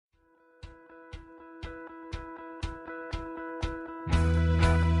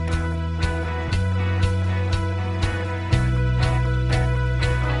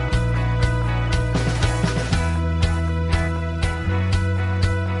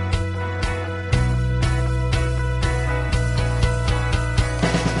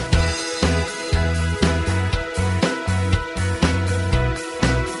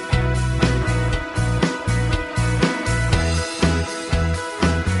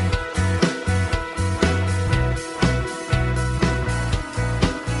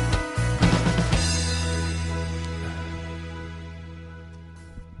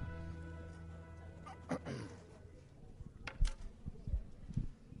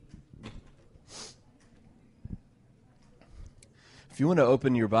you want to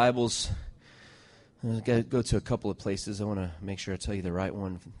open your Bibles, I'm going to go to a couple of places. I want to make sure I tell you the right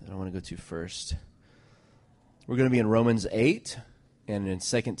one that I want to go to first. We're going to be in Romans 8 and in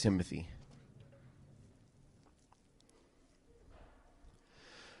 2 Timothy.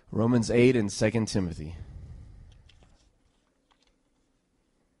 Romans 8 and 2 Timothy.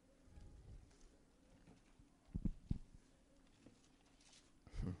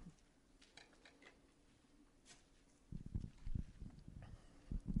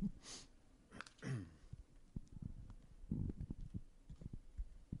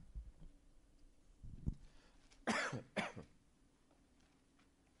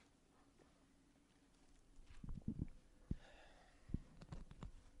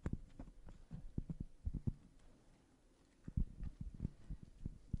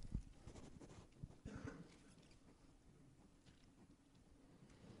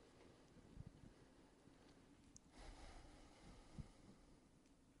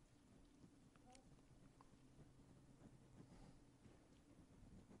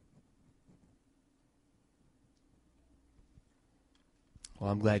 Well,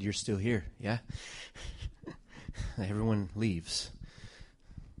 I'm glad you're still here, yeah? Everyone leaves.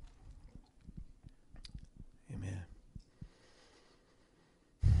 Amen.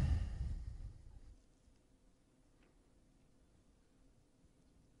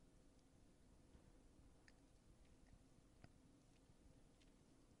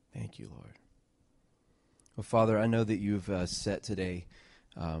 Thank you, Lord. Well, Father, I know that you've set today,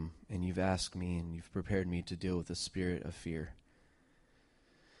 and you've asked me and you've prepared me to deal with the spirit of fear.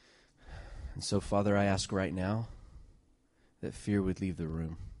 And so, Father, I ask right now that fear would leave the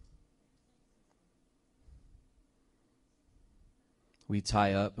room. We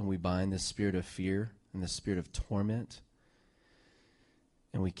tie up and we bind the spirit of fear and the spirit of torment,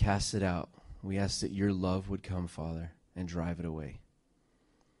 and we cast it out. We ask that your love would come, Father, and drive it away.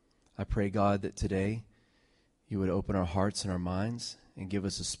 I pray, God, that today you would open our hearts and our minds and give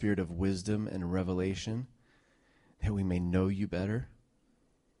us a spirit of wisdom and revelation that we may know you better.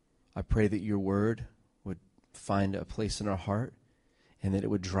 I pray that your word would find a place in our heart and that it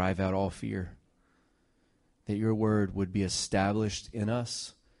would drive out all fear. That your word would be established in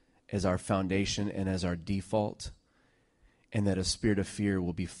us as our foundation and as our default, and that a spirit of fear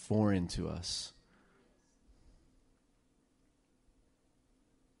will be foreign to us.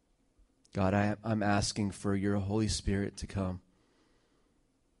 God, I'm asking for your Holy Spirit to come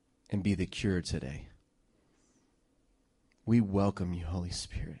and be the cure today. We welcome you, Holy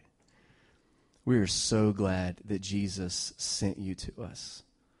Spirit. We are so glad that Jesus sent you to us.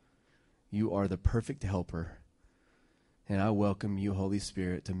 You are the perfect helper, and I welcome you, Holy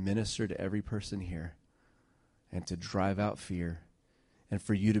Spirit, to minister to every person here and to drive out fear, and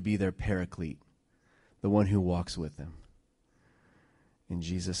for you to be their paraclete, the one who walks with them. In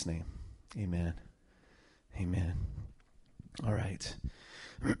Jesus' name, amen. Amen. All right.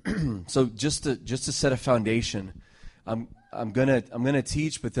 So just to set a foundation, I'm gonna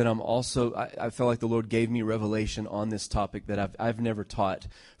teach, but then I feel like the Lord gave me revelation on this topic that I've never taught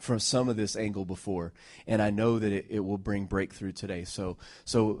from some of this angle before, and I know that it will bring breakthrough today. So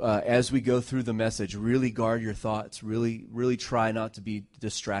as we go through the message, really guard your thoughts. Really try not to be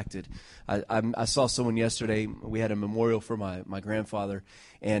distracted. I saw someone yesterday. We had a memorial for my grandfather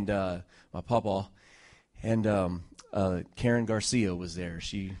and my pawpaw, and Karen Garcia was there.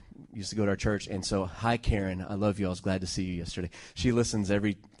 She used to go to our church, and so hi Karen, I love you. I was glad to see you yesterday. She listens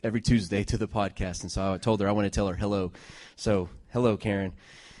every Tuesday to the podcast, and so I told her I want to tell her hello. So hello Karen,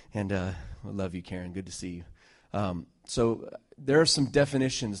 and I love you Karen. Good to see you. So there are some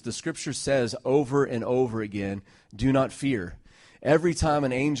definitions. The Scripture says over and over again, do not fear. Every time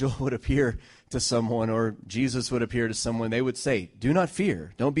an angel would appear to someone or Jesus would appear to someone, they would say, do not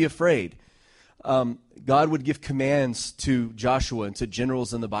fear, don't be afraid. God would give commands to Joshua and to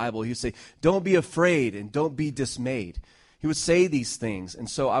generals in the Bible. He would say, don't be afraid and don't be dismayed. He would say these things. And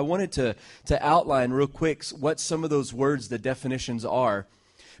so I wanted to outline real quick what some of those words, the definitions are,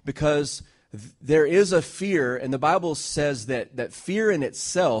 because there is a fear, and the Bible says that fear in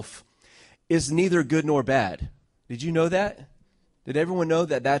itself is neither good nor bad. Did you know that? Did everyone know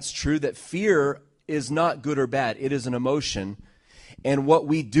that that's true, that fear is not good or bad? It is an emotion. And what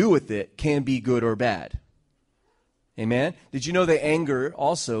we do with it can be good or bad. Amen? Did you know that anger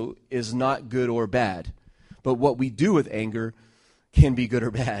also is not good or bad? But what we do with anger can be good or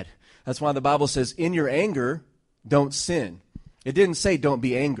bad. That's why the Bible says, in your anger, don't sin. It didn't say don't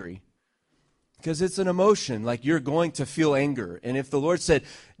be angry. Because it's an emotion, like you're going to feel anger. And if the Lord said,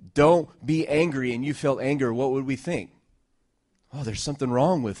 don't be angry, and you felt anger, what would we think? Oh, there's something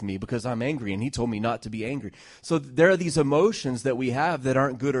wrong with me because I'm angry, and he told me not to be angry. So there are these emotions that we have that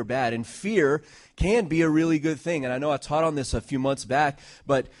aren't good or bad, and fear can be a really good thing. And I know I taught on this a few months back,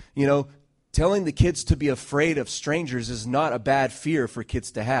 but, telling the kids to be afraid of strangers is not a bad fear for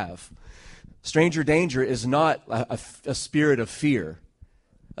kids to have. Stranger danger is not a spirit of fear.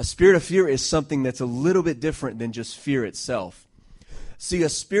 A spirit of fear is something that's a little bit different than just fear itself. See, a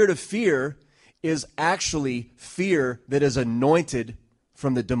spirit of fear is actually fear that is anointed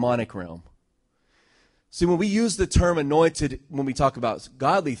from the demonic realm. See, when we use the term anointed, when we talk about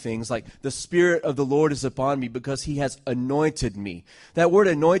godly things, like the Spirit of the Lord is upon me because he has anointed me. That word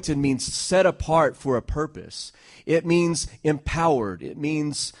anointed means set apart for a purpose. It means empowered. It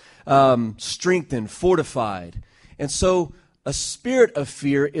means strengthened, fortified. And so a spirit of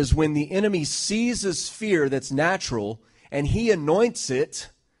fear is when the enemy seizes fear that's natural and he anoints it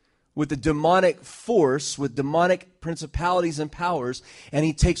with the demonic force, with demonic principalities and powers, and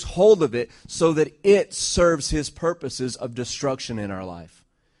he takes hold of it so that it serves his purposes of destruction in our life.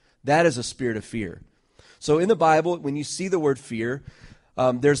 That is a spirit of fear. So in the Bible, when you see the word fear,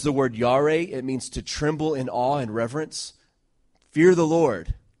 there's the word yare. It means to tremble in awe and reverence. Fear the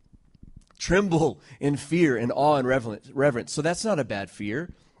Lord. Tremble in fear and awe and reverence. So that's not a bad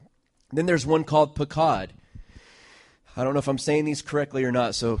fear. Then there's one called pakad. I don't know if I'm saying these correctly or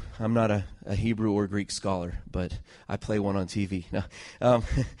not, so I'm not a Hebrew or Greek scholar, but I play one on TV. No.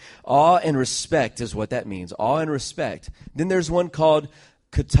 Awe and respect is what that means. Awe and respect. Then there's one called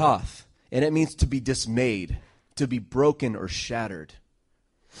katath, and it means to be dismayed, to be broken or shattered.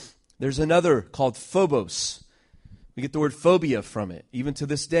 There's another called phobos. We get the word phobia from it, even to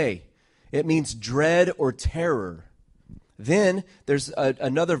this day. It means dread or terror. Then there's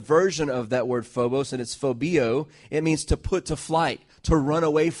another version of that word phobos, and it's phobio. It means to put to flight, to run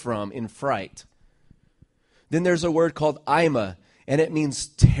away from in fright. Then there's a word called ima, and it means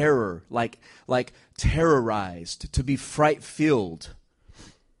terror, like terrorized, to be fright-filled.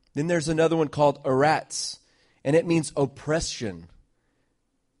 Then there's another one called arats, and it means oppression,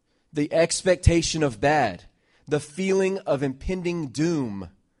 the expectation of bad, the feeling of impending doom,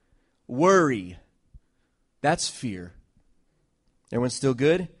 worry. That's fear. Everyone still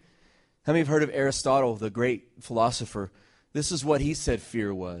good? How many have heard of Aristotle, the great philosopher? This is what he said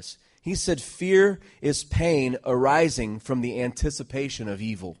fear was. He said fear is pain arising from the anticipation of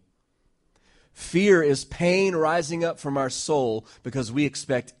evil. Fear is pain rising up from our soul because we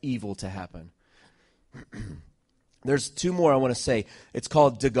expect evil to happen. There's two more I want to say. It's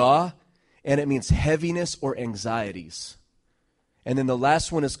called daga, and it means heaviness or anxieties. And then the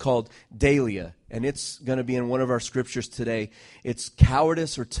last one is called dalia, and it's going to be in one of our scriptures today. It's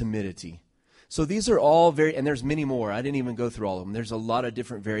cowardice or timidity. So these are all and there's many more. I didn't even go through all of them. There's a lot of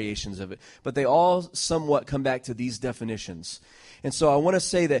different variations of it. But they all somewhat come back to these definitions. And so I want to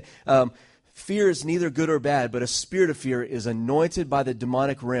say that fear is neither good or bad, but a spirit of fear is anointed by the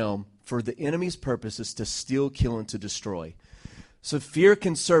demonic realm for the enemy's purposes to steal, kill, and to destroy. So fear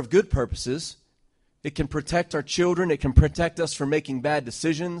can serve good purposes. It can protect our children. It can protect us from making bad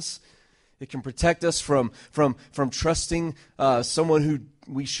decisions. It can protect us from trusting someone who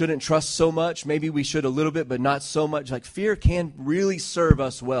we shouldn't trust so much. Maybe we should a little bit, but not so much. Like fear can really serve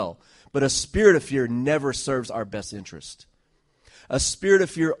us well. But a spirit of fear never serves our best interest. A spirit of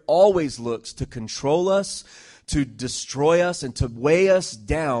fear always looks to control us, to destroy us, and to weigh us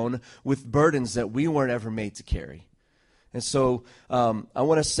down with burdens that we weren't ever made to carry. And so I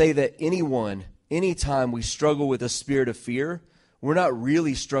want to say that anytime we struggle with a spirit of fear, we're not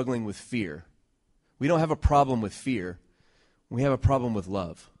really struggling with fear. We don't have a problem with fear. We have a problem with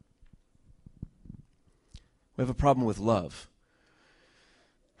love. We have a problem with love.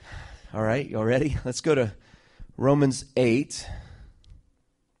 All right, y'all ready? Let's go to Romans 8.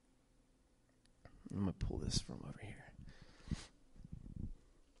 I'm going to pull this from over here.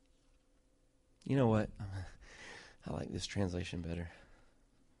 You know what? I like this translation better.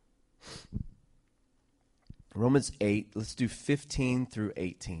 Romans 8, let's do 15 through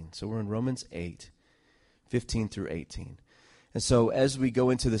 18. So we're in Romans 8, 15 through 18. And so as we go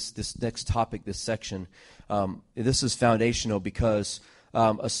into this next topic, this section, this is foundational because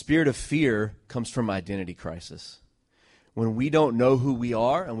a spirit of fear comes from identity crisis. When we don't know who we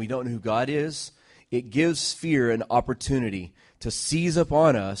are and we don't know who God is, it gives fear an opportunity to seize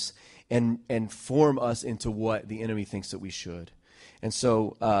upon us and form us into what the enemy thinks that we should. And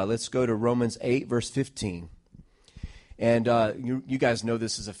so let's go to Romans 8, verse 15. And you guys know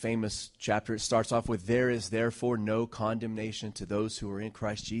this is a famous chapter. It starts off with, "There is therefore no condemnation to those who are in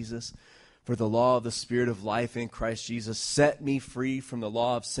Christ Jesus. For the law of the Spirit of life in Christ Jesus set me free from the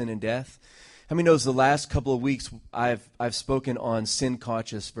law of sin and death." How many knows the last couple of weeks I've spoken on sin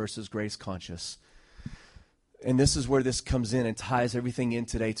conscious versus grace conscious? And this is where this comes in and ties everything in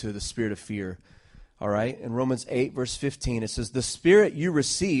today to the spirit of fear. All right? In Romans 8, verse 15, it says, the spirit you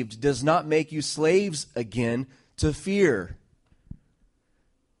received does not make you slaves again to fear.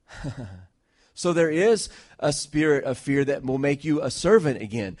 So there is a spirit of fear that will make you a servant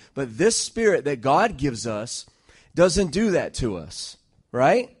again. But this spirit that God gives us doesn't do that to us.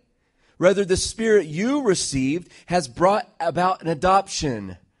 Right? Rather, the spirit you received has brought about an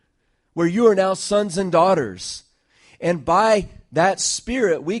adoption where you are now sons and daughters. And by that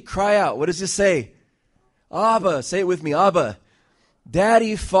spirit, we cry out. What does it say? Abba. Say it with me. Abba.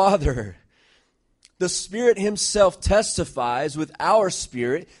 Daddy, Father. The Spirit himself testifies with our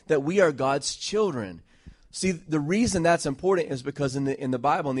spirit that we are God's children. See, the reason that's important is because in the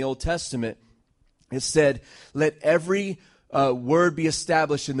Bible, in the Old Testament, it said, let every word be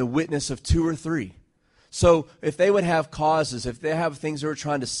established in the witness of 2 or 3. So if they would have causes, if they have things they were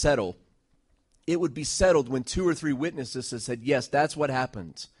trying to settle, it would be settled when 2 or 3 witnesses had said, yes, that's what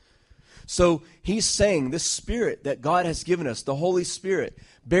happened. So he's saying this spirit that God has given us, the Holy Spirit,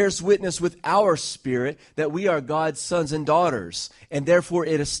 bears witness with our spirit that we are God's sons and daughters. And therefore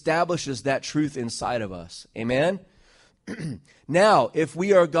it establishes that truth inside of us. Amen? Now, if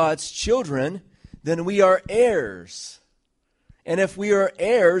we are God's children, then we are heirs. And if we are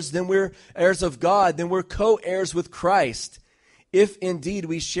heirs, then we're heirs of God, then we're co-heirs with Christ. If indeed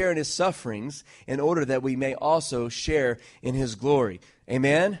we share in his sufferings, in order that we may also share in his glory.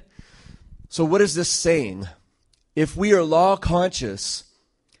 Amen? So what is this saying? If we are law conscious,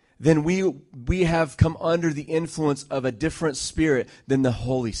 then we have come under the influence of a different spirit than the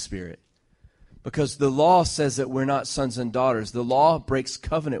Holy Spirit. Because the law says that we're not sons and daughters. The law breaks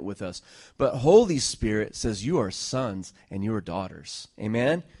covenant with us. But Holy Spirit says you are sons and you are daughters.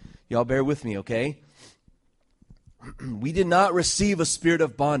 Amen? Y'all bear with me, okay? We did not receive a spirit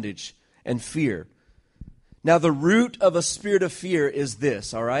of bondage and fear. Now the root of a spirit of fear is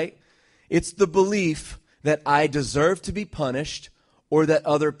this, all right? It's the belief that I deserve to be punished or that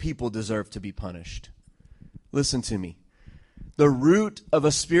other people deserve to be punished. Listen to me. The root of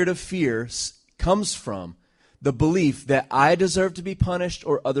a spirit of fear comes from the belief that I deserve to be punished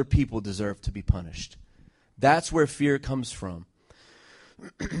or other people deserve to be punished. That's where fear comes from.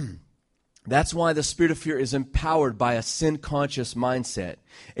 That's why the spirit of fear is empowered by a sin-conscious mindset.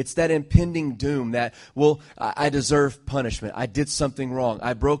 It's that impending doom that, well, I deserve punishment. I did something wrong.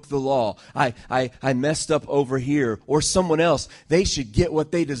 I broke the law. I messed up over here. Or someone else, they should get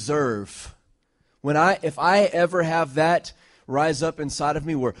what they deserve. If I ever have that rise up inside of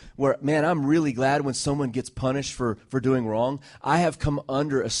me where man, I'm really glad when someone gets punished for doing wrong, I have come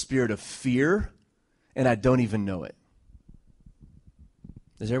under a spirit of fear, and I don't even know it.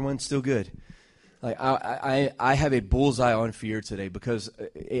 Is everyone still good? Like I have a bullseye on fear today because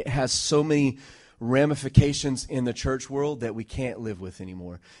it has so many ramifications in the church world that we can't live with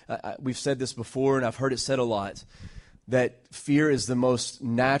anymore. We've said this before, and I've heard it said a lot, that fear is the most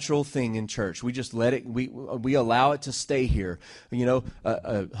natural thing in church. We just let it, we allow it to stay here. You know,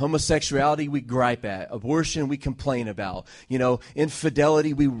 homosexuality we gripe at. Abortion we complain about. You know,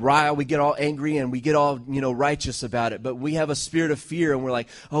 infidelity we rile, we get all angry and we get all, righteous about it. But we have a spirit of fear and we're like,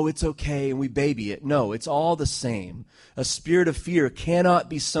 oh, it's okay, and we baby it. No, it's all the same. A spirit of fear cannot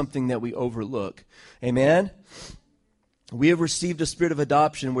be something that we overlook. Amen? We have received a spirit of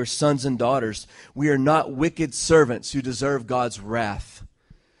adoption. We're sons and daughters. We are not wicked servants who deserve God's wrath.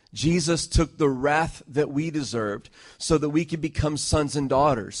 Jesus took the wrath that we deserved so that we could become sons and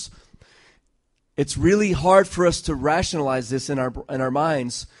daughters. It's really hard for us to rationalize this in our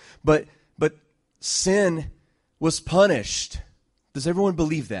minds, but sin was punished. Does everyone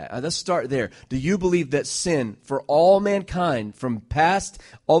believe that? Let's start there. Do you believe that sin for all mankind from past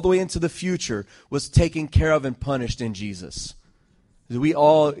all the way into the future was taken care of and punished in Jesus?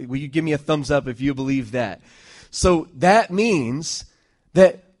 Will you give me a thumbs up if you believe that? So that means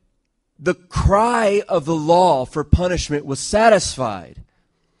that the cry of the law for punishment was satisfied.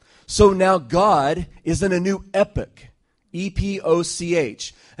 So now God is in a new epoch.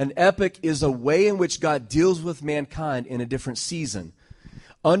 E-P-O-C-H. An epoch is a way in which God deals with mankind in a different season.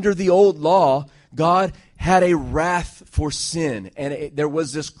 Under the old law, God had a wrath for sin, and there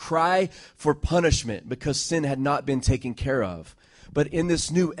was this cry for punishment because sin had not been taken care of. But in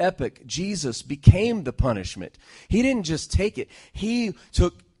this new epoch, Jesus became the punishment. He didn't just take it. He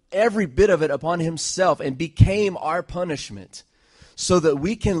took every bit of it upon himself and became our punishment so that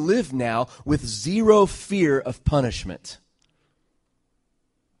we can live now with zero fear of punishment.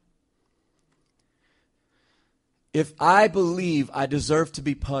 If I believe I deserve to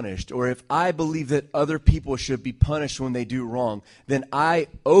be punished, or if I believe that other people should be punished when they do wrong, then I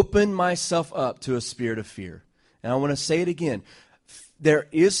open myself up to a spirit of fear. And I want to say it again. There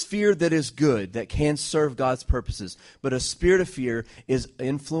is fear that is good, that can serve God's purposes, but a spirit of fear is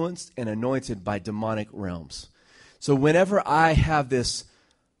influenced and anointed by demonic realms. So whenever I have this,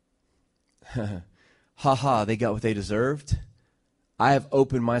 ha, they got what they deserved, I have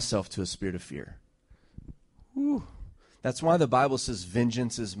opened myself to a spirit of fear. Whew. That's why the Bible says,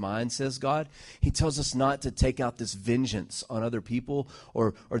 vengeance is mine, says God. He tells us not to take out this vengeance on other people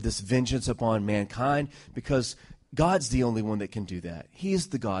or this vengeance upon mankind, because God's the only one that can do that. He's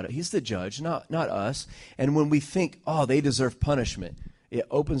the God. He's the judge, not us. And when we think, oh, they deserve punishment, it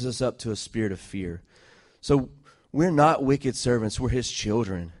opens us up to a spirit of fear. So we're not wicked servants. We're his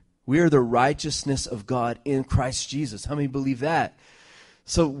children. We are the righteousness of God in Christ Jesus. How many believe that?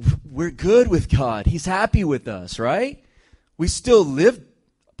 So we're good with God. He's happy with us, right? We still live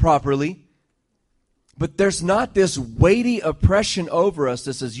properly, but there's not this weighty oppression over us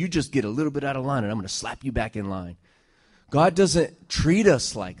that says, you just get a little bit out of line and I'm going to slap you back in line. God doesn't treat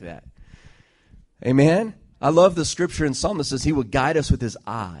us like that. Amen? I love the scripture in Psalm that says he will guide us with his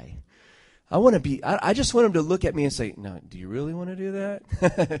eye. I just want him to look at me and say, no, do you really want to do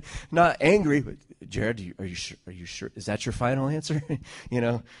that? Not angry, but Jared, are you sure? Is that your final answer? You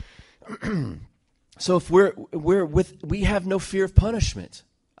know? So if we have no fear of punishment.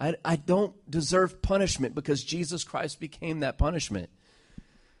 I don't deserve punishment because Jesus Christ became that punishment.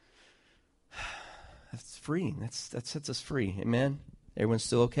 That's freeing. That sets us free. Amen? Everyone's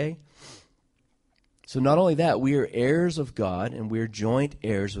still okay? So not only that, we are heirs of God, and we are joint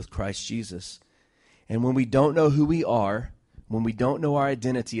heirs with Christ Jesus. And when we don't know who we are, when we don't know our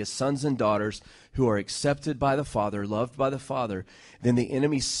identity as sons and daughters who are accepted by the Father, loved by the Father, then the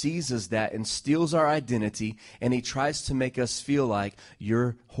enemy seizes that and steals our identity, and he tries to make us feel like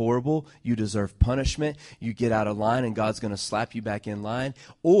you're horrible, you deserve punishment, you get out of line and God's going to slap you back in line.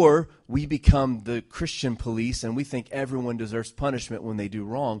 Or we become the Christian police and we think everyone deserves punishment when they do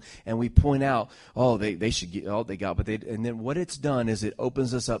wrong, and we point out, oh, they should get all they got, and then what it's done is it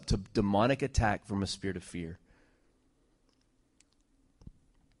opens us up to demonic attack from a spirit of fear.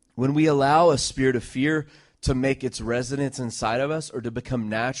 When we allow a spirit of fear to make its residence inside of us or to become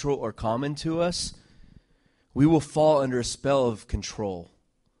natural or common to us, we will fall under a spell of control.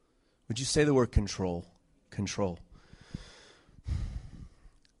 Would you say the word control? Control.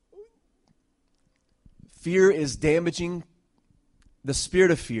 Fear is damaging. The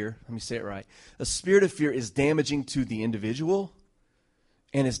spirit of fear, let me say it right. The spirit of fear is damaging to the individual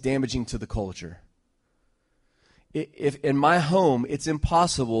and it's damaging to the culture. If in my home, it's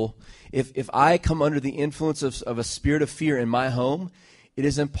impossible, if I come under the influence of a spirit of fear in my home, it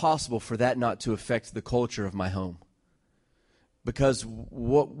is impossible for that not to affect the culture of my home. Because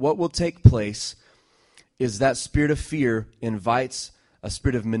what will take place is that spirit of fear invites a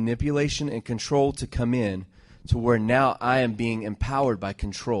spirit of manipulation and control to come in to where now I am being empowered by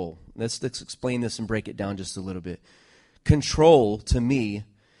control. Let's explain this and break it down just a little bit. Control, to me,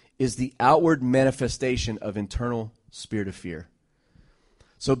 is the outward manifestation of internal spirit of fear.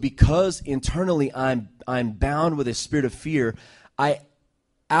 So because internally I'm bound with a spirit of fear, I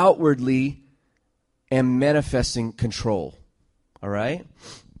outwardly am manifesting control. All right?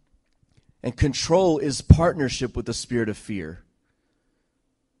 And control is partnership with the spirit of fear.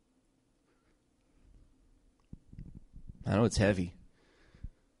 I know it's heavy.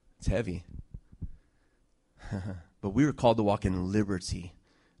 It's heavy. But we were called to walk in liberty.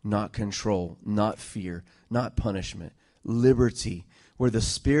 Not control, not fear, not punishment. Liberty. Where the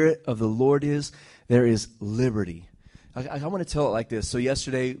Spirit of the Lord is, there is liberty. I want to tell it like this. So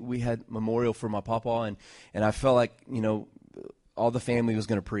yesterday we had memorial for my papa, and I felt like, all the family was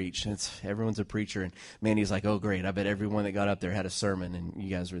going to preach. Everyone's a preacher, and Mandy's like, oh, great, I bet everyone that got up there had a sermon, and you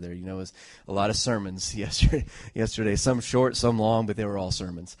guys were there. It was a lot of sermons yesterday, some short, some long, but they were all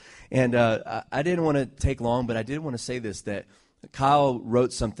sermons. And I didn't want to take long, but I did want to say this, that Kyle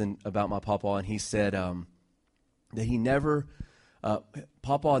wrote something about my papa, and he said that he never,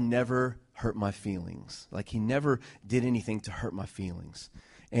 papa never hurt my feelings. Like he never did anything to hurt my feelings.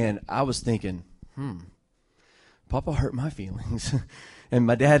 And I was thinking, Papa hurt my feelings. And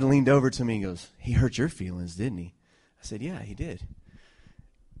my dad leaned over to me and goes, he hurt your feelings, didn't he? I said, yeah, he did.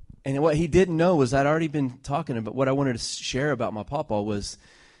 And what he didn't know was I'd already been talking about, what I wanted to share about my papa was,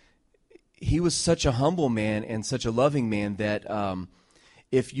 he was such a humble man and such a loving man that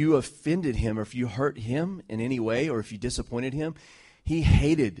if you offended him or if you hurt him in any way or if you disappointed him, he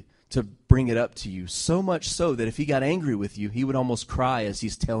hated to bring it up to you. So much so that if he got angry with you, he would almost cry as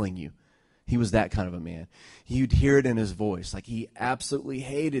he's telling you. He was that kind of a man. You'd hear it in his voice. Like, he absolutely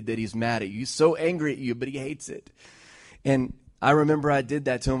hated that he's mad at you. He's so angry at you, but he hates it. And I remember I did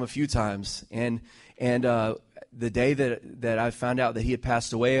that to him a few times. And the day that I found out that he had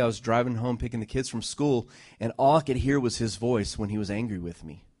passed away, I was driving home picking the kids from school, and all I could hear was his voice when he was angry with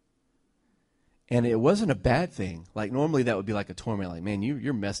me. And it wasn't a bad thing. Like, normally that would be like a torment. Like, man,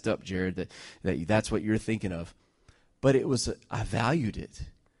 you're messed up, Jared, that's what you're thinking of. But I valued it.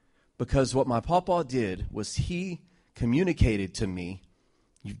 Because what my papa did was he communicated to me,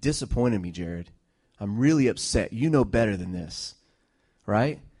 "You've disappointed me, Jared. I'm really upset. You know better than this."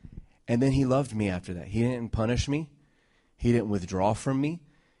 Right? And then he loved me after that. He didn't punish me. He didn't withdraw from me.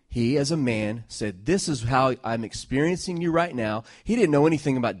 He, as a man, said, "This is how I'm experiencing you right now." He didn't know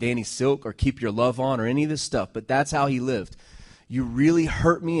anything about Danny Silk or Keep Your Love On or any of this stuff, but that's how he lived. "You really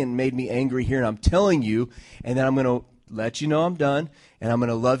hurt me and made me angry here, and I'm telling you, and then I'm going to let you know I'm done, and I'm going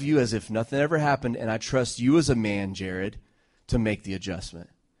to love you as if nothing ever happened, and I trust you as a man, Jared, to make the adjustment."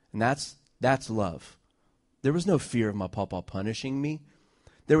 And that's love. There was no fear of my papa punishing me.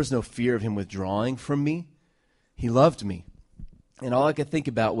 There was no fear of him withdrawing from me. He loved me. And all I could think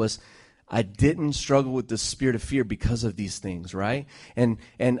about was I didn't struggle with the spirit of fear because of these things, right? And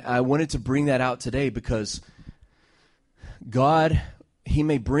I wanted to bring that out today because God, he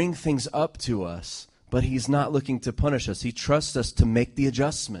may bring things up to us, but he's not looking to punish us. He trusts us to make the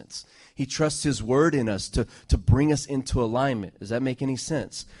adjustments. He trusts his word in us to bring us into alignment. Does that make any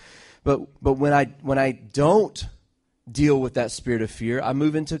sense? But when I don't deal with that spirit of fear, I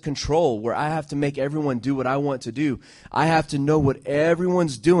move into control, where I have to make everyone do what I want to do. I have to know what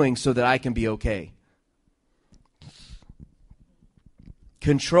everyone's doing so that I can be okay.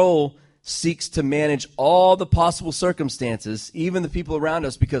 Control seeks to manage all the possible circumstances, even the people around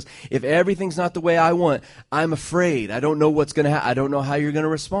us, because if everything's not the way I want, I'm afraid. I don't know what's going to happen. I don't know how you're going to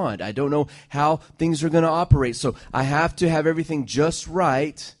respond. I don't know how things are going to operate. So I have to have everything just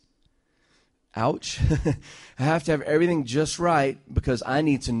right. Ouch. I have to have everything just right because I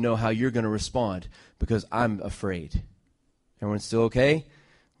need to know how you're going to respond because I'm afraid. Everyone still okay?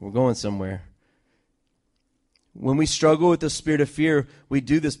 We're going somewhere. When we struggle with the spirit of fear, we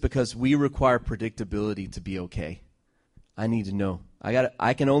do this because we require predictability to be okay. I need to know.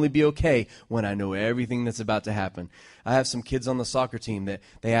 I can only be okay when I know everything that's about to happen. I have some kids on the soccer team that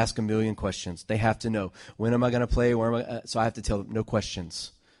they ask a million questions. They have to know, when am I going to play? Where am I? So I have to tell them, no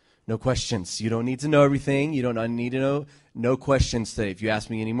questions. No questions. You don't need to know everything. You don't need to know. No questions today. If you ask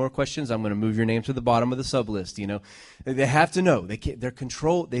me any more questions, I'm going to move your name to the bottom of the sub list. You know, they have to know. They're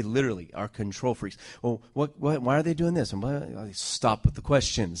control. They literally are control freaks. Well, why are they doing this? And why, stop with the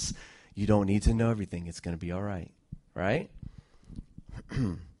questions. You don't need to know everything. It's going to be all right. Right?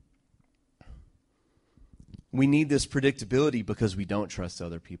 We need this predictability because we don't trust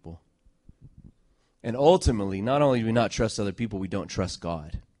other people. And ultimately, not only do we not trust other people, we don't trust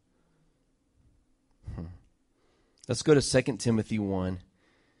God. Let's go to 2 Timothy 1,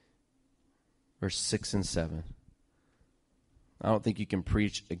 verse 6 and 7. I don't think you can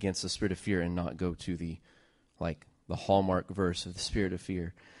preach against the spirit of fear and not go to the hallmark verse of the spirit of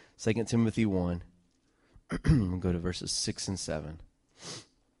fear. 2 Timothy 1, we'll go to verses 6 and 7.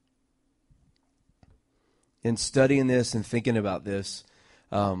 In studying this and thinking about this,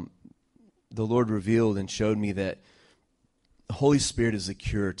 the Lord revealed and showed me that the Holy Spirit is the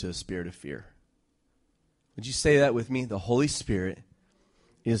cure to a spirit of fear. Would you say that with me? The Holy Spirit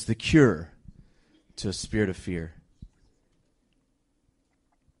is the cure to a spirit of fear.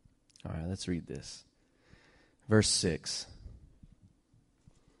 All right, let's read this. Verse 6.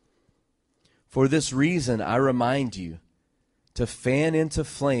 For this reason I remind you to fan into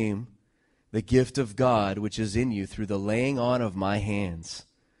flame the gift of God which is in you through the laying on of my hands.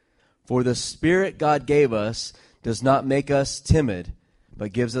 For the Spirit God gave us does not make us timid,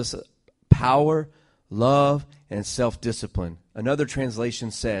 but gives us power, love, and self-discipline. Another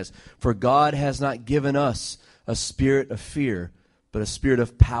translation says, for God has not given us a spirit of fear, but a spirit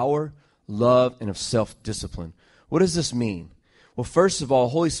of power, love, and of self-discipline. What does this mean? Well, first of all,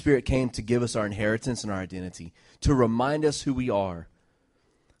 Holy Spirit came to give us our inheritance and our identity, to remind us who we are.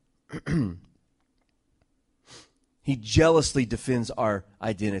 He jealously defends our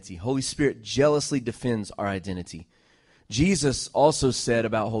identity. Holy Spirit jealously defends our identity. Jesus also said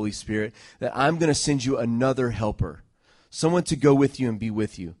about Holy Spirit that I'm going to send you another helper, someone to go with you and be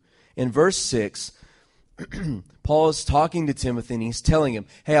with you. In verse 6, Paul is talking to Timothy and he's telling him,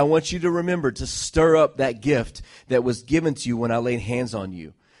 hey, I want you to remember to stir up that gift that was given to you when I laid hands on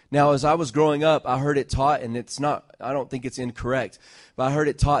you. Now, as I was growing up, I heard it taught, and I don't think it's incorrect, but I heard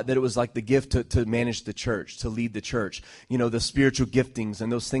it taught that it was like the gift to manage the church, to lead the church, the spiritual giftings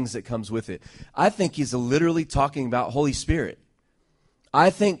and those things that comes with it. I think he's literally talking about Holy Spirit. I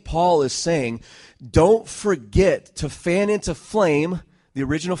think Paul is saying, don't forget to fan into flame, the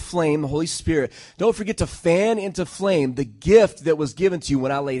original flame, the Holy Spirit. Don't forget to fan into flame the gift that was given to you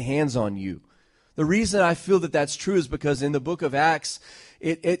when I laid hands on you. The reason I feel that that's true is because in the book of Acts,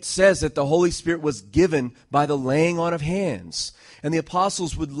 it says that the Holy Spirit was given by the laying on of hands. And the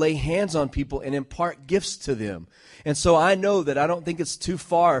apostles would lay hands on people and impart gifts to them. And so I know that I don't think it's too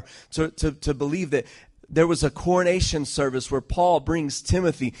far to believe that there was a coronation service where Paul brings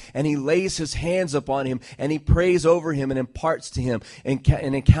Timothy and he lays his hands upon him and he prays over him and imparts to him an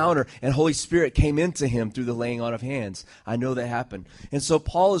encounter, and Holy Spirit came into him through the laying on of hands. I know that happened. And so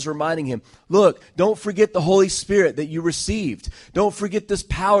Paul is reminding him, look, don't forget the Holy Spirit that you received. Don't forget this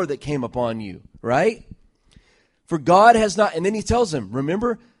power that came upon you, right? For God has not, and then he tells him,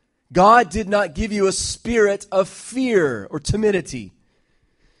 remember, God did not give you a spirit of fear or timidity.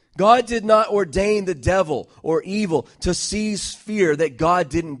 God did not ordain the devil or evil to seize fear that God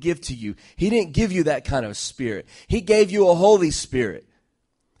didn't give to you. He didn't give you that kind of spirit. He gave you a Holy Spirit.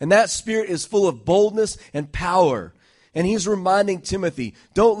 And that spirit is full of boldness and power. And he's reminding Timothy,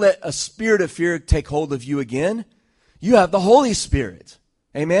 don't let a spirit of fear take hold of you again. You have the Holy Spirit.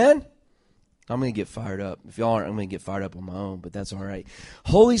 Amen? I'm going to get fired up. If y'all aren't, I'm going to get fired up on my own, but that's all right.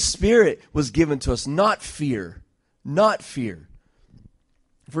 Holy Spirit was given to us, not fear. Not fear.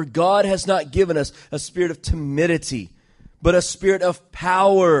 For God has not given us a spirit of timidity, but a spirit of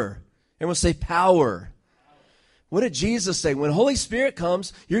power. Everyone say power. What did Jesus say? When Holy Spirit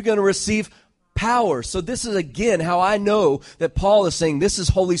comes, you're going to receive power. So this is, again, how I know that Paul is saying this is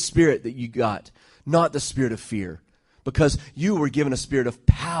Holy Spirit that you got, not the spirit of fear. Because you were given a spirit of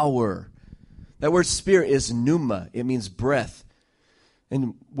power. That word spirit is pneuma. It means breath.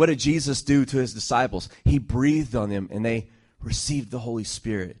 And what did Jesus do to his disciples? He breathed on them and they received the Holy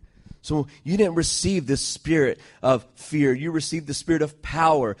Spirit. So you didn't receive the spirit of fear. You received the spirit of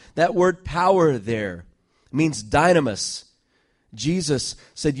power. That word power there means dynamis. Jesus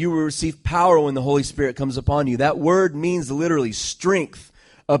said you will receive power when the Holy Spirit comes upon you. That word means literally strength,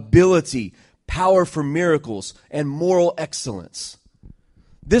 ability, power for miracles, and moral excellence.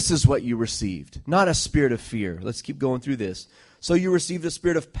 This is what you received, not a spirit of fear. Let's keep going through this. So you received the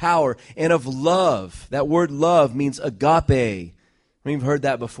spirit of power and of love. That word love means agape. We've heard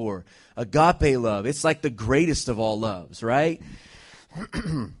that before. Agape love. It's like the greatest of all loves, right?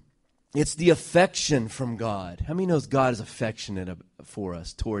 It's the affection from God. How many knows God is affectionate for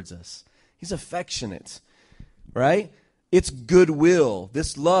us, towards us? He's affectionate, right? It's goodwill.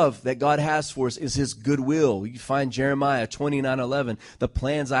 This love that God has for us is his goodwill. You find Jeremiah 29:11. The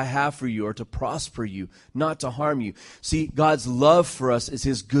plans I have for you are to prosper you, not to harm you. See, God's love for us is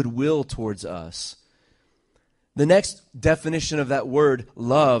his goodwill towards us. The next definition of that word,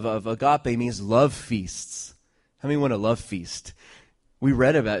 love, of agape, means love feasts. How many want a love feast? We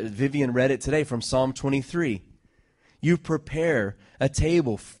read about it. Vivian read it today from Psalm 23. You prepare a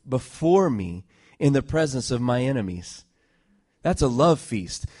table before me in the presence of my enemies. That's a love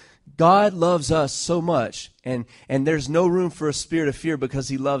feast. God loves us so much, and there's no room for a spirit of fear because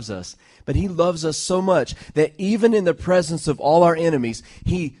he loves us. But he loves us so much that even in the presence of all our enemies,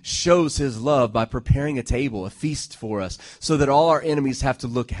 he shows his love by preparing a table, a feast for us, so that all our enemies have to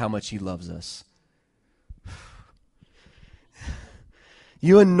look how much he loves us.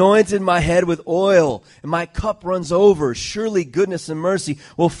 You anointed my head with oil, and my cup runs over. Surely goodness and mercy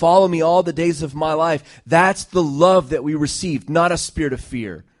will follow me all the days of my life. That's the love that we received, not a spirit of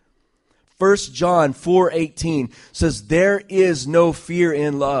fear. 1 John 4:18 says, there is no fear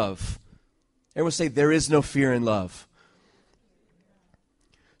in love. Everyone say, there is no fear in love.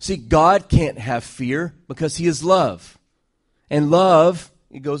 See, God can't have fear because he is love. And love,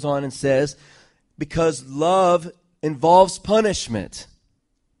 it goes on and says, because love involves punishment.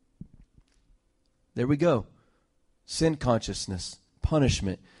 There we go. Sin consciousness,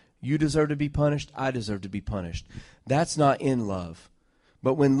 punishment. You deserve to be punished. I deserve to be punished. That's not in love.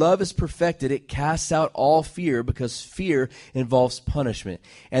 But when love is perfected, it casts out all fear because fear involves punishment.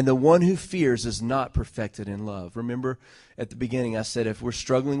 And the one who fears is not perfected in love. Remember at the beginning I said if we're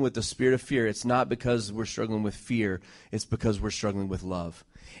struggling with the spirit of fear, it's not because we're struggling with fear. It's because we're struggling with love.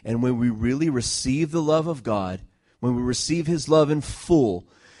 And when we really receive the love of God, when we receive his love in full,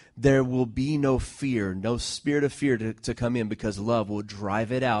 there will be no fear, no spirit of fear to come in because love will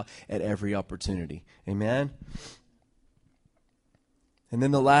drive it out at every opportunity. Amen? And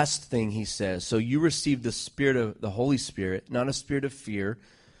then the last thing he says, so you received the spirit of the Holy Spirit, not a spirit of fear,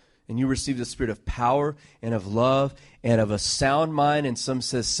 And you received a spirit of power and of love and of a sound mind, and some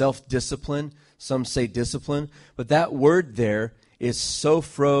says self-discipline, some say discipline. But that word there is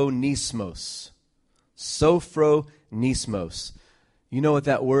sophronismos. Sophronismos. You know what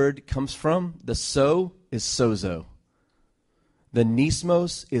that word comes from? The so is sozo. The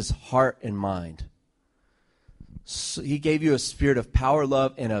nismos is heart and mind. So he gave you a spirit of power,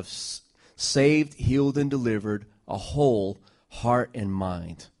 love, and of saved, healed, and delivered, a whole heart and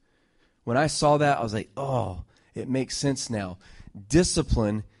mind. When I saw that, I was like, oh, it makes sense now.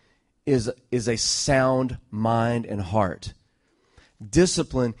 Discipline is a sound mind and heart.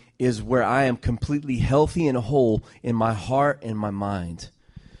 Discipline is where I am completely healthy and whole in my heart and my mind.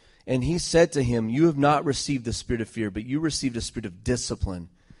 And he said to him, you have not received the spirit of fear, but you received a spirit of discipline.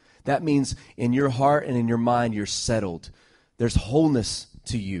 That means in your heart and in your mind, you're settled. There's wholeness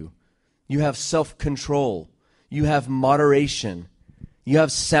to you. You have self-control. You have moderation. You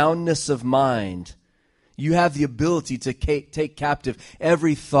have soundness of mind. You have the ability to take captive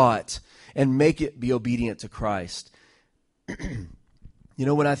every thought and make it be obedient to Christ. You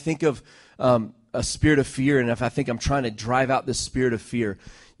know, when I think of a spirit of fear, and if I think I'm trying to drive out this spirit of fear,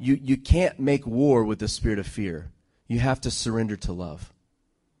 you can't make war with the spirit of fear. You have to surrender to love.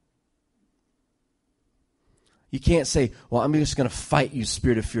 You can't say, well, I'm just going to fight you,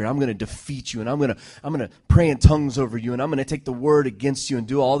 spirit of fear. I'm going to defeat you, and I'm going to pray in tongues over you, and I'm going to take the word against you and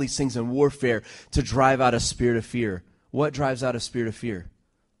do all these things in warfare to drive out a spirit of fear. What drives out a spirit of fear?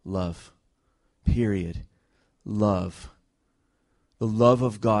 Love. Period. Love. The love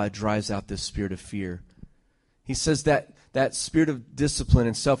of God drives out this spirit of fear. He says that spirit of discipline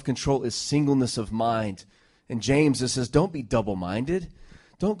and self-control is singleness of mind. In James, it says, don't be double-minded.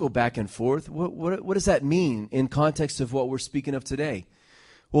 Don't go back and forth. What does that mean in context of what we're speaking of today?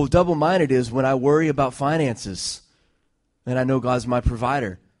 Well, double-minded is when I worry about finances and I know God's my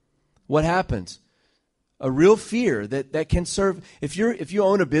provider. What happens? A real fear that can serve. If you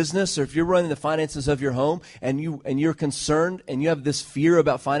own a business or if you're running the finances of your home and you're concerned and you have this fear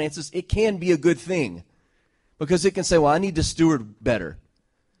about finances, it can be a good thing because it can say, well, I need to steward better.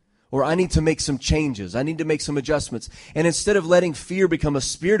 Or I need to make some changes. I need to make some adjustments. And instead of letting fear become a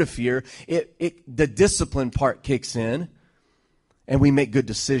spirit of fear, the discipline part kicks in and we make good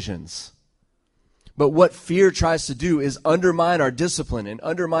decisions. But what fear tries to do is undermine our discipline and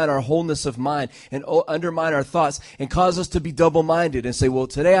undermine our wholeness of mind and undermine our thoughts and cause us to be double-minded and say, well,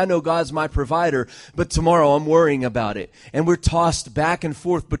 today I know God's my provider, but tomorrow I'm worrying about it. And we're tossed back and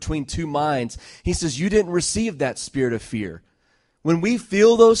forth between two minds. He says, you didn't receive that spirit of fear. When we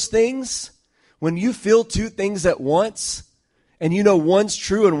feel those things, when you feel two things at once, and you know one's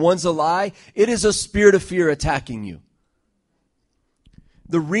true and one's a lie, it is a spirit of fear attacking you.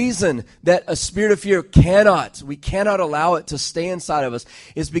 The reason that a spirit of fear we cannot allow it to stay inside of us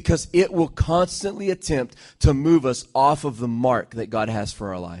is because it will constantly attempt to move us off of the mark that God has for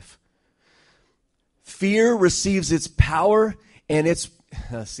our life. Fear receives its power and its,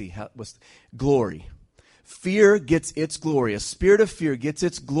 glory. Fear gets its glory. A spirit of fear gets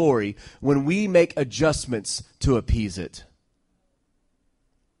its glory when we make adjustments to appease it.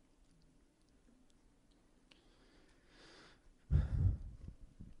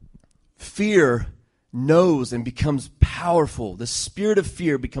 Fear knows and becomes powerful. The spirit of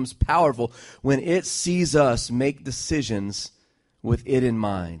fear becomes powerful when it sees us make decisions with it in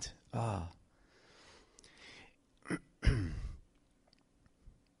mind.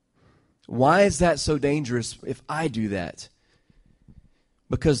 Why is that so dangerous if I do that?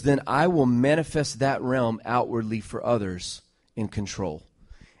 Because then I will manifest that realm outwardly for others in control.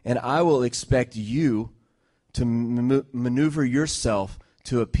 And I will expect you to maneuver yourself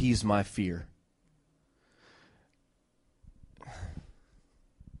to appease my fear.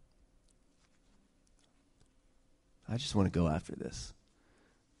 I just want to go after this.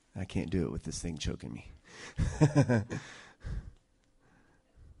 I can't do it with this thing choking me.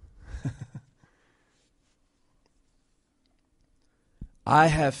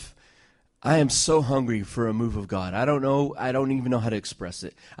 I am so hungry for a move of God. I don't even know how to express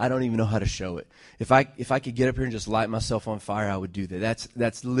it. I don't even know how to show it. If I could get up here and just light myself on fire, I would do that.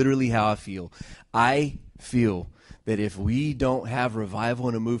 That's literally how I feel. I feel that if we don't have revival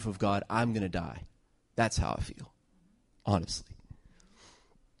and a move of God, I'm going to die. That's how I feel, honestly.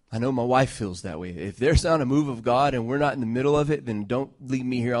 I know my wife feels that way. If there's not a move of God and we're not in the middle of it, then don't leave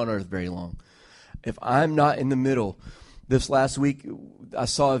me here on earth very long. If I'm not in the middle, this last week I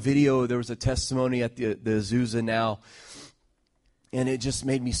saw a video, there was a testimony at the Azusa Now, And it just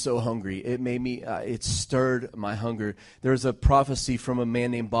made me so hungry. It stirred my hunger. There's a prophecy from a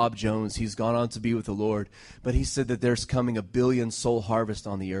man named Bob Jones. He's gone on to be with the Lord. But he said that there's coming a 1 billion soul harvest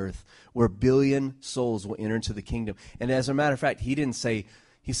on the earth, where 1 billion souls will enter into the kingdom. And as a matter of fact, he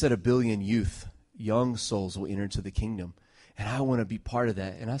said 1 billion youth, young souls will enter into the kingdom. And I want to be part of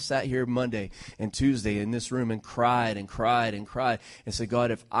that. And I sat here Monday and Tuesday in this room and cried and cried and cried and said, God,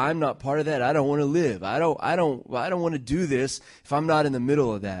 if I'm not part of that, I don't want to live. I don't want to do this if I'm not in the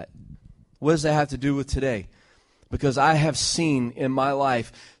middle of that. What does that have to do with today? Because I have seen in my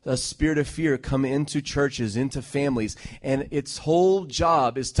life a spirit of fear come into churches, into families, and its whole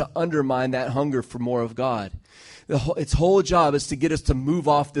job is to undermine that hunger for more of God. Its whole job is to get us to move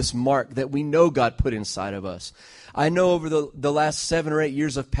off this mark that we know God put inside of us. I know over the last 7 or 8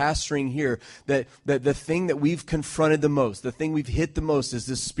 years of pastoring here that the thing that we've confronted the most, the thing we've hit the most, is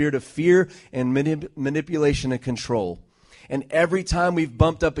this spirit of fear and manipulation and control. And every time we've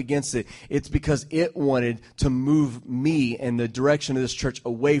bumped up against it, it's because it wanted to move me and the direction of this church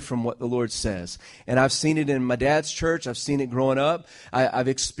away from what the Lord says. And I've seen it in my dad's church. I've seen it growing up. I've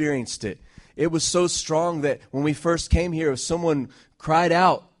experienced it. It was so strong that when we first came here, if someone cried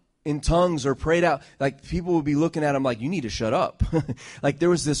out in tongues or prayed out, like people would be looking at them like, you need to shut up. Like there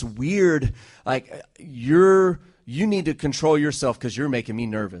was this weird, like you need to control yourself because you're making me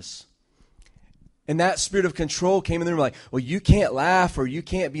nervous. And that spirit of control came in the room like, well, you can't laugh or you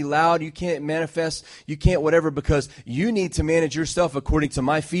can't be loud, you can't manifest, you can't whatever because you need to manage yourself according to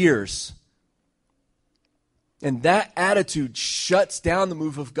my fears. And that attitude shuts down the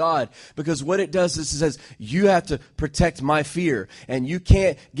move of God, because what it does is it says, you have to protect my fear, and you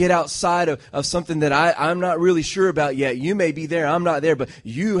can't get outside of something that I'm not really sure about yet. You may be there, I'm not there, but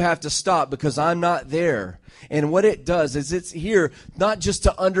you have to stop because I'm not there. And what it does is it's here not just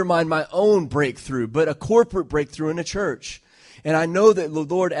to undermine my own breakthrough, but a corporate breakthrough in a church. And I know that the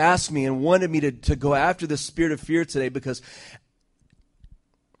Lord asked me and wanted me to go after the spirit of fear today, because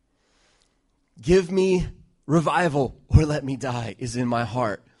give me revival or let me die is in my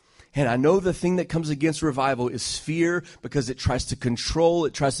heart. And I know the thing that comes against revival is fear, because it tries to control,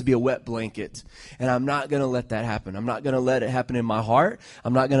 it tries to be a wet blanket. And I'm not going to let that happen. I'm not going to let it happen in my heart.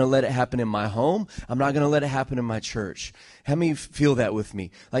 I'm not going to let it happen in my home. I'm not going to let it happen in my church. How many feel that with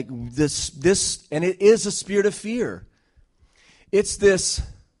me? Like this, and it is a spirit of fear. It's this,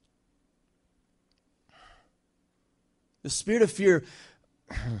 the spirit of fear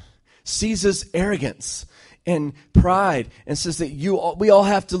seizes arrogance and pride and says that we all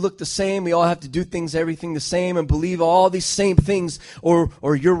have to look the same, we all have to do everything the same, and believe all these same things, or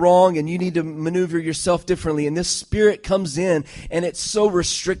you're wrong and you need to maneuver yourself differently. And this spirit comes in and it's so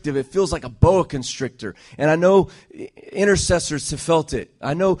restrictive. It feels like a boa constrictor. And I know intercessors have felt it.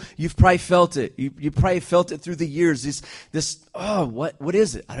 I know you've probably felt it. You probably felt it through the years. What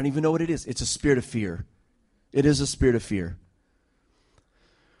is it? I don't even know what it is. It's a spirit of fear. It is a spirit of fear.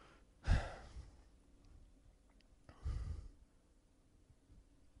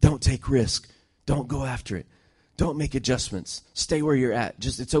 Don't take risk. Don't go after it. Don't make adjustments. Stay where you're at.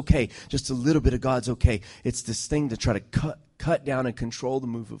 It's okay. Just a little bit of God's okay. It's this thing to try to cut down and control the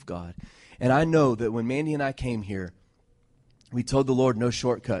move of God. And I know that when Mandy and I came here, we told the Lord no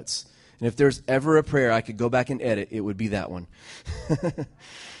shortcuts. And if there's ever a prayer I could go back and edit, it would be that one.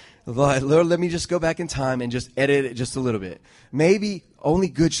 Lord, let me just go back in time and just edit it just a little bit. Maybe only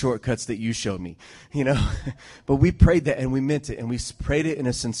good shortcuts that you showed me, But we prayed that and we meant it, and we prayed it in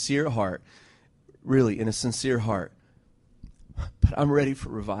a sincere heart, really in a sincere heart. But I'm ready for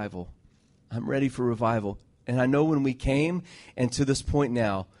revival. I'm ready for revival. And I know when we came, and to this point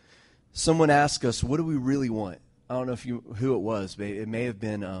now, someone asked us, what do we really want? I don't know who it was, but it may have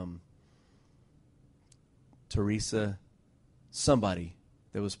been Teresa, somebody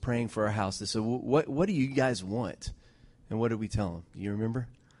that was praying for our house. They said, what do you guys want? And what did we tell them? Do you remember?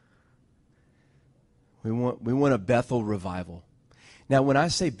 We want a Bethel revival. Now, when I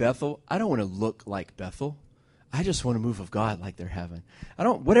say Bethel, I don't want to look like Bethel. I just want a move of God like they're having.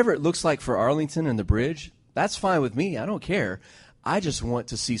 Whatever it looks like for Arlington and the Bridge, that's fine with me. I don't care. I just want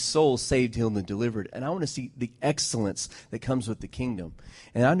to see souls saved, healed, and delivered. And I want to see the excellence that comes with the kingdom.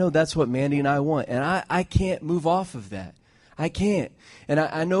 And I know that's what Mandy and I want. And I can't move off of that. I can't. And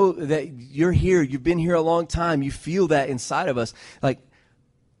I know that you're here. You've been here a long time. You feel that inside of us. Like,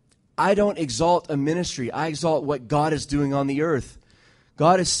 I don't exalt a ministry. I exalt what God is doing on the earth.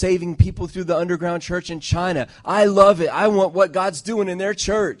 God is saving people through the underground church in China. I love it. I want what God's doing in their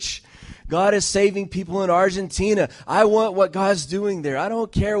church. God is saving people in Argentina. I want what God's doing there. I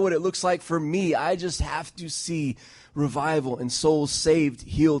don't care what it looks like for me. I just have to see revival and souls saved,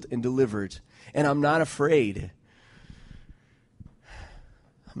 healed, and delivered. And I'm not afraid.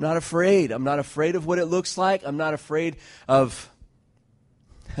 I'm not afraid. I'm not afraid of what it looks like. I'm not afraid of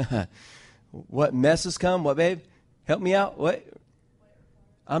what messes come. What, babe? Help me out. What?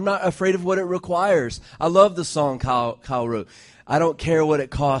 I'm not afraid of what it requires. I love the song Kyle wrote. I don't care what it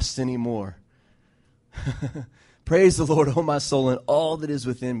costs anymore. Praise the Lord, oh my soul, and all that is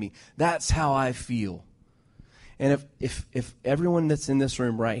within me. That's how I feel. And if everyone that's in this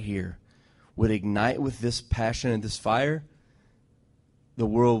room right here would ignite with this passion and this fire, the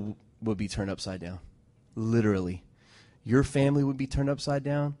world would be turned upside down. Literally. Your family would be turned upside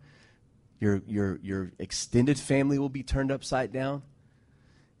down. Your extended family will be turned upside down.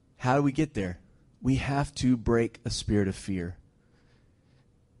 How do we get there? We have to break a spirit of fear.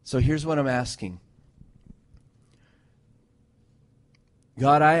 So here's what I'm asking.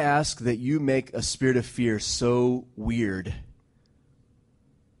 God, I ask that you make a spirit of fear so weird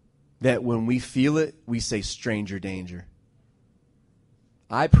that when we feel it, we say stranger danger.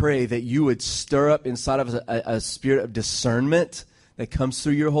 I pray that you would stir up inside of us a spirit of discernment that comes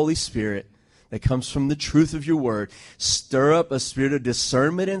through your Holy Spirit, that comes from the truth of your word. Stir up a spirit of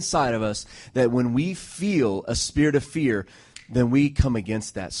discernment inside of us that when we feel a spirit of fear, then we come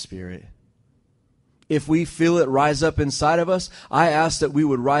against that spirit. If we feel it rise up inside of us, I ask that we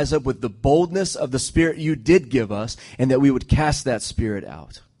would rise up with the boldness of the Spirit you did give us and that we would cast that spirit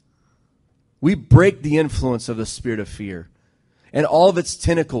out. We break the influence of the spirit of fear and all of its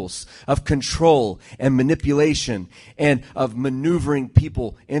tentacles of control and manipulation and of maneuvering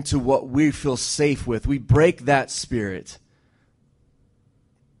people into what we feel safe with. We break that spirit.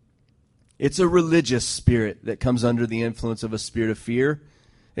 It's a religious spirit that comes under the influence of a spirit of fear.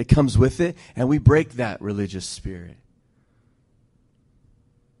 It comes with it, and we break that religious spirit.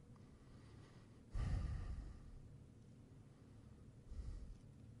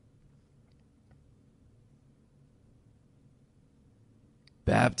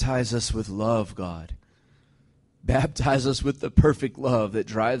 Baptize us with love, God. Baptize us with the perfect love that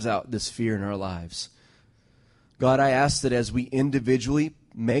drives out this fear in our lives. God, I ask that as we individually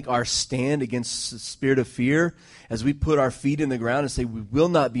make our stand against the spirit of fear, as we put our feet in the ground and say we will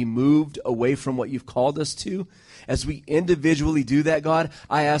not be moved away from what you've called us to, as we individually do that, God,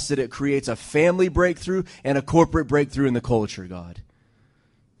 I ask that it creates a family breakthrough and a corporate breakthrough in the culture, God.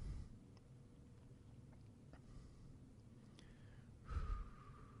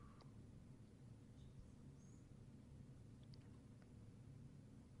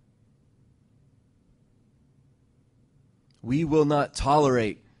 We will not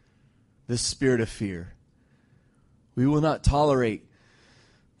tolerate the spirit of fear. We will not tolerate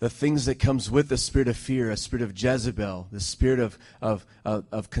the things that comes with the spirit of fear, a spirit of Jezebel, the spirit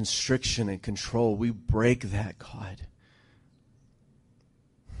of constriction and control. We break that, God.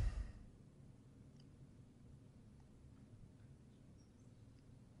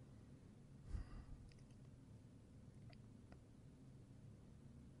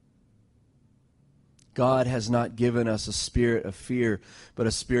 God has not given us a spirit of fear, but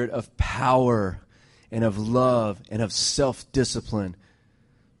a spirit of power and of love and of self-discipline.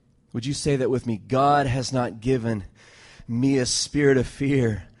 Would you say that with me? God has not given me a spirit of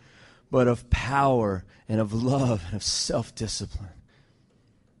fear, but of power and of love and of self-discipline.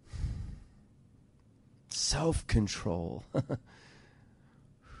 Self-control.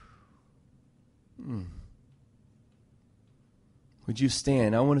 Would you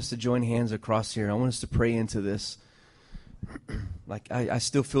stand? I want us to join hands across here. I want us to pray into this. I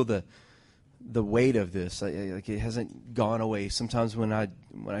still feel the weight of this. Like it hasn't gone away. Sometimes when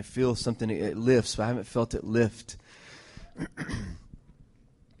I feel something, it lifts, but I haven't felt it lift.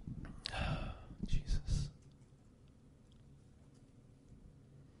 Jesus.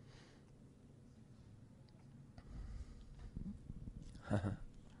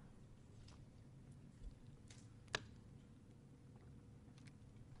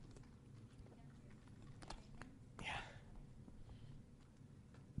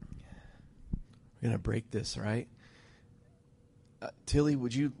 We're going to break this, right? Tilly,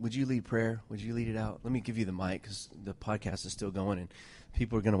 would you lead prayer? Would you lead it out? Let me give you the mic because the podcast is still going and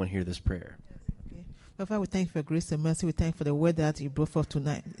people are going to want to hear this prayer. Okay. Well, Father, we thank you for grace and mercy. We thank you for the word that you brought forth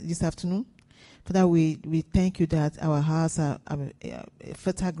this afternoon. Father, we thank you that our hearts are a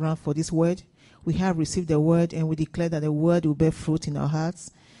fertile ground for this word. We have received the word and we declare that the word will bear fruit in our hearts.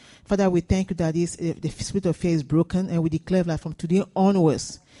 Father, we thank you that the spirit of fear is broken and we declare that from today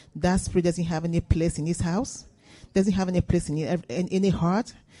onwards, that spirit doesn't have any place in this house, doesn't have any place in any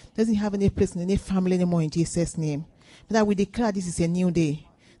heart, doesn't have any place in any family anymore in Jesus' name. Father, we declare this is a new day.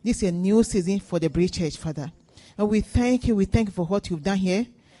 This is a new season for the Bridge Church, Father. And we thank you for what you've done here.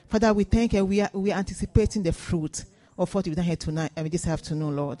 Father, we thank you. We are anticipating the fruit of what we've done here tonight, this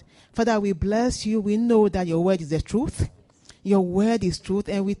afternoon, Lord. Father, we bless you. We know that your word is the truth. Your word is truth,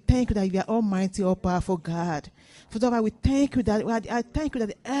 and we thank you that you are almighty, all powerful God. Father, we thank you that I thank you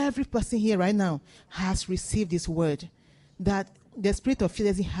that every person here right now has received this word, that the spirit of fear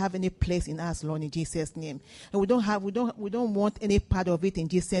doesn't have any place in us, Lord, in Jesus' name. And we don't want any part of it in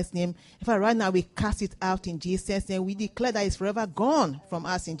Jesus' name. In fact, right now we cast it out in Jesus' name. We declare that it's forever gone from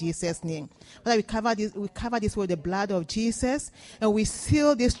us in Jesus' name. Father, we cover this with the blood of Jesus, and we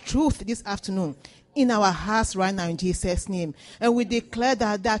seal this truth this afternoon in our hearts right now in Jesus' name. And we declare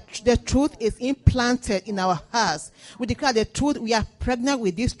that the truth is implanted in our hearts. We declare the truth. We are pregnant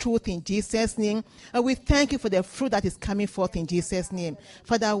with this truth in Jesus' name. And we thank you for the fruit that is coming forth in Jesus' name.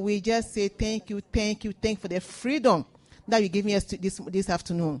 Father, we just say thank you for the freedom that you're giving us this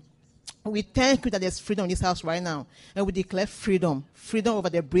afternoon. We thank you that there's freedom in this house right now. And we declare freedom over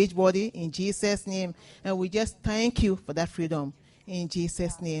the bridge body in Jesus' name. And we just thank you for that freedom in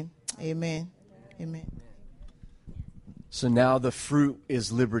Jesus' name. Amen. Amen. So now the fruit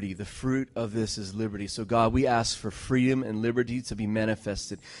is liberty. The fruit of this is liberty. So God, we ask for freedom and liberty to be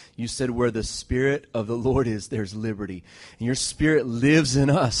manifested. You said where the Spirit of the Lord is, there's liberty. And your Spirit lives in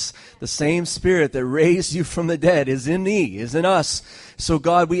us. The same Spirit that raised you from the dead is in me, is in us. So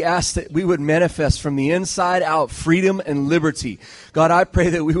God, we ask that we would manifest from the inside out freedom and liberty. God, I pray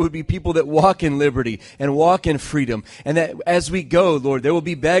that we would be people that walk in liberty and walk in freedom. And that as we go, Lord, there will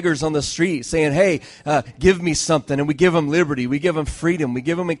be beggars on the street saying, hey, give me something. And we give them liberty. We give them freedom. We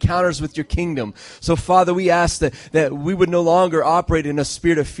give them encounters with your kingdom. So, Father, we ask that we would no longer operate in a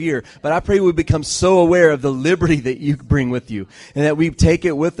spirit of fear. But I pray we become so aware of the liberty that you bring with you and that we take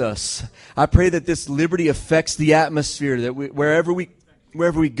it with us. I pray that this liberty affects the atmosphere, that wherever we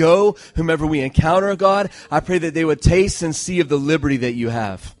go, whomever we encounter, God, I pray that they would taste and see of the liberty that you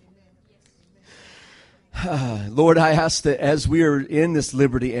have. Lord, I ask that as we are in this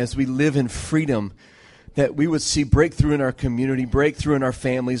liberty, as we live in freedom, that we would see breakthrough in our community, breakthrough in our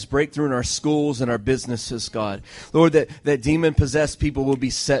families, breakthrough in our schools and our businesses, God. Lord, that demon-possessed people will be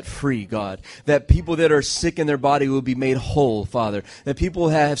set free, God. That people that are sick in their body will be made whole, Father. That people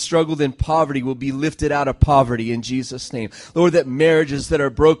that have struggled in poverty will be lifted out of poverty in Jesus' name. Lord, that marriages that are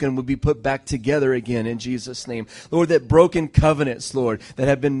broken will be put back together again in Jesus' name. Lord, that broken covenants, Lord, that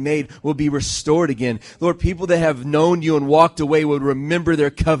have been made will be restored again. Lord, people that have known you and walked away would remember their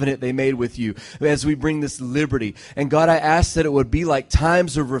covenant they made with you as we bring this liberty. And God, I ask that it would be like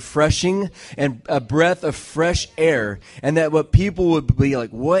times of refreshing and a breath of fresh air, and that what people would be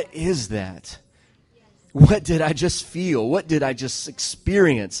like, what is that? What did I just feel? What did I just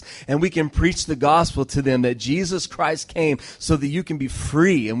experience? And we can preach the gospel to them that Jesus Christ came so that you can be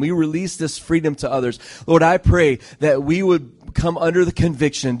free, and we release this freedom to others. Lord, I pray that we would come under the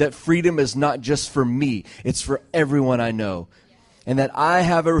conviction that freedom is not just for me, it's for everyone I know. And that I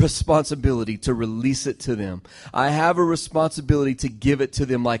have a responsibility to release it to them. I have a responsibility to give it to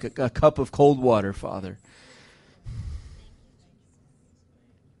them like a cup of cold water, Father.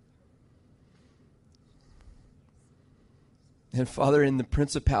 And Father, in the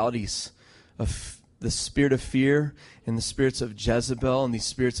principalities of the spirit of fear and the spirits of Jezebel and these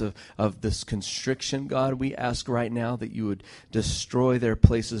spirits of this constriction, God, we ask right now that you would destroy their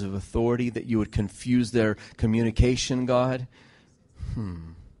places of authority, that you would confuse their communication, God.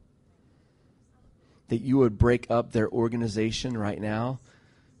 That you would break up their organization right now.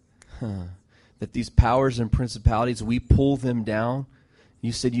 That these powers and principalities, we pull them down.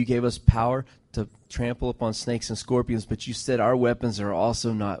 You said you gave us power to trample upon snakes and scorpions, but you said our weapons are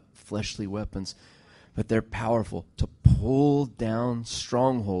also not fleshly weapons, but they're powerful to pull down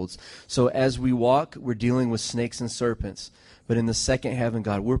strongholds. So as we walk, we're dealing with snakes and serpents. But in the second heaven,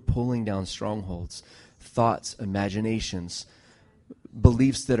 God, we're pulling down strongholds, thoughts, imaginations,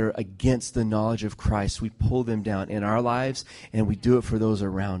 beliefs that are against the knowledge of Christ. We pull them down in our lives, and we do it for those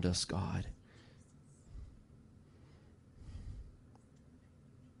around us, God.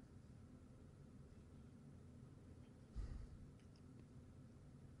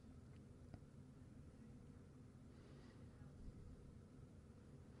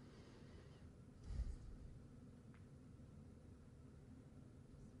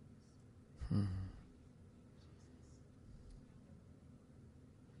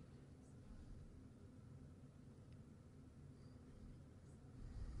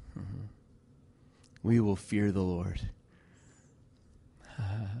 We will fear the Lord.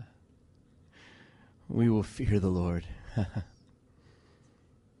 We will fear the Lord.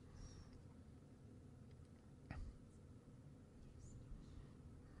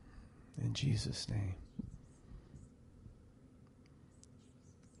 In Jesus' name.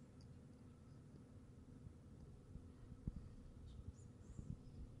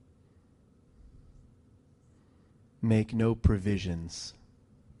 make no provisions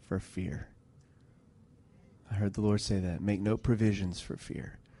for fear. I heard the Lord say that. Make no provisions for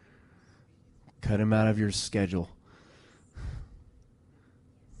fear. Cut him out of your schedule.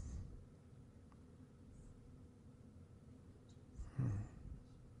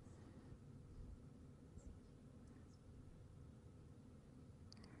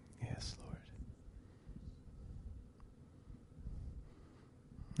 Yes, Lord.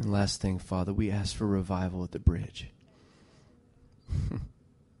 And last thing, Father, we ask for revival at the bridge.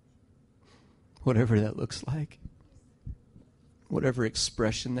 Whatever that looks like, whatever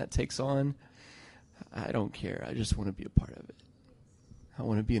expression that takes on, I don't care. I just want to be a part of it. I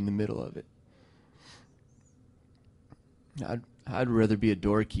want to be in the middle of it. I'd rather be a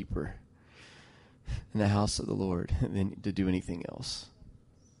doorkeeper in the house of the Lord than to do anything else.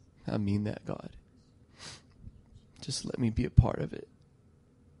 I mean that, God. Just let me be a part of it.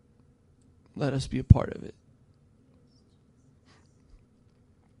 Let us be a part of it.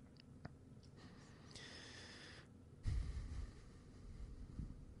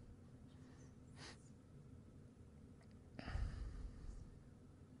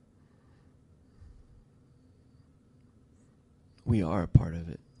 We are a part of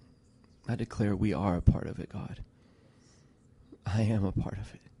it. I declare we are a part of it, God. I am a part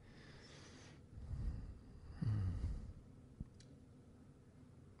of it.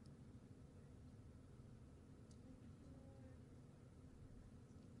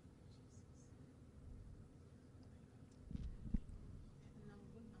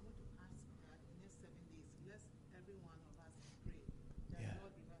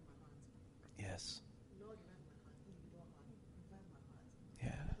 Yes.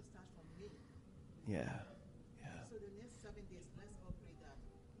 Yeah. Yeah. So the next 7 days, let's all pray that.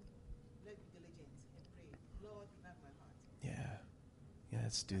 Let's be diligent and pray. Lord, revive my heart. Yeah. Yeah,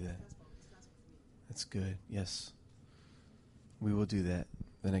 let's do that. That's good. Yes. We will do that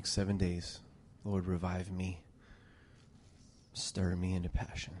the next 7 days. Lord, revive me. Stir me into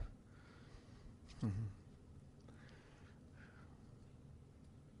passion. Mm-hmm.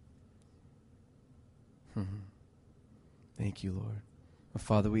 Mm-hmm. Thank you, Lord. Well,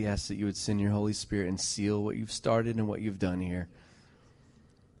 Father, we ask that you would send your Holy Spirit and seal what you've started and what you've done here.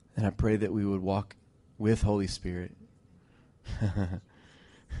 And I pray that we would walk with Holy Spirit.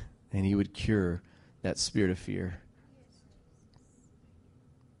 And he would cure that spirit of fear.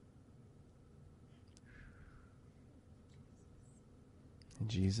 In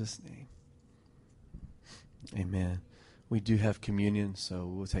Jesus' name. Amen. We do have communion, so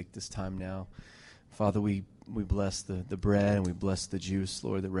we'll take this time now. Father, we bless the bread and we bless the juice,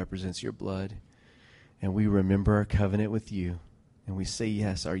 Lord, that represents your blood. And we remember our covenant with you. And we say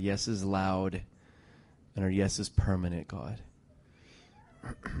yes. Our yes is loud and our yes is permanent, God.